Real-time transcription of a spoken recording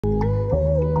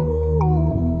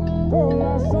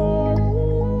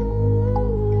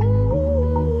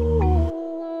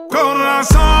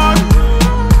Corazon,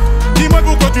 dis-moi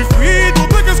pourquoi tu fuis, pour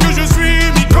toi qu'est-ce que je suis,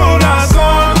 mi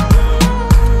corazon.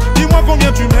 Dis-moi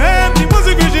combien tu m'aimes, dis-moi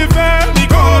ce que j'ai fait, mi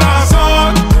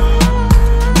corazon.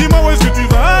 Dis-moi où est-ce que tu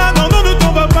vas, non, non, ne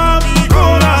t'en vas pas, mi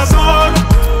corazon.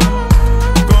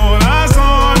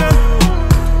 Corazon,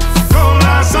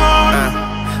 corazon.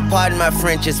 Pardon my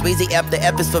French, it's Weezy F, the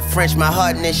F is for French. My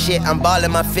heart in this shit, I'm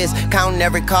balling my fist, counting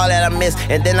every call that I miss.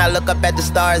 And then I look up at the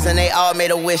stars and they all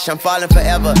made a wish. I'm falling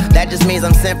forever, that just means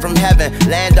I'm sent from heaven.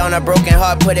 Land on a broken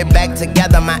heart, put it back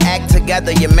together. My act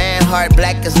together, your man heart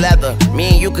black as leather. Me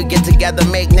and you could get together,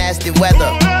 make nasty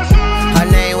weather. Her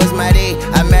name was Marie,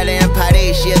 I met her in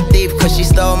Paris. She a thief cause she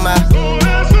stole my.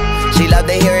 She love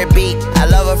to hear it beat, I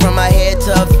love her from her head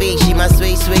to her feet. She my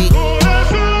sweet, sweet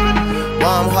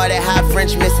warm-hearted, hot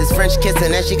French missus, French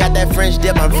kissing, and she got that French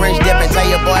dip. I'm French dipping. Tell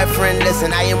your boyfriend,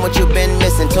 listen, I am what you've been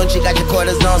missing. Tune, she got your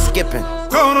quarters on skipping.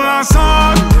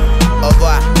 Corazon, au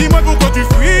revoir. Dis-moi pourquoi tu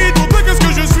fuis, pour toi qu'est-ce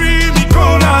que je suis, mi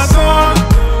corazon.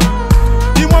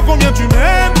 Dis-moi combien tu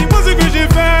m'aimes, dis-moi ce que j'ai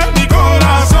fait, mi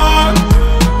corazon.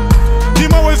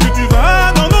 Dis-moi où est-ce que tu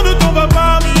vas, non, non, ne t'en vas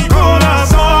pas, mi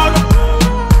corazon.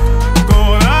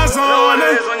 Corazon,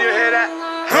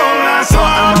 corazon.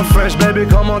 I'm fresh, baby,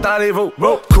 comment allez-vous?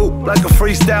 Cool, like a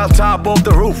freestyle top off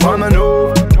the roof. I'm a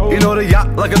new, you know the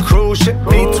yacht like a cruise ship.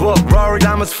 V12, Rory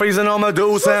diamonds freezing on my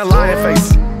dudes and lion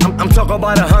face. I'm talking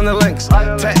about 100 links,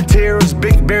 tat tears,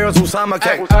 big beers, Usama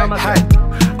cake. Hey,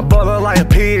 a brother like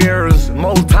peers,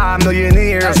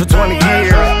 multi-millionaires for 20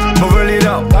 years. But really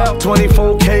though,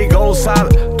 24K gold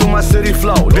solid through my city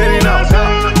flow. Did you know?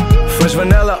 Fresh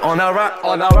vanilla on that rock,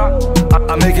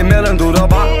 I make it melon do the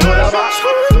bop.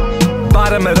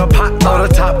 Bottom of the pot, or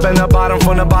the top and the bottom,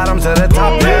 from the bottom to the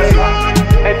top,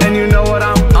 yeah. And you know what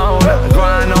I'm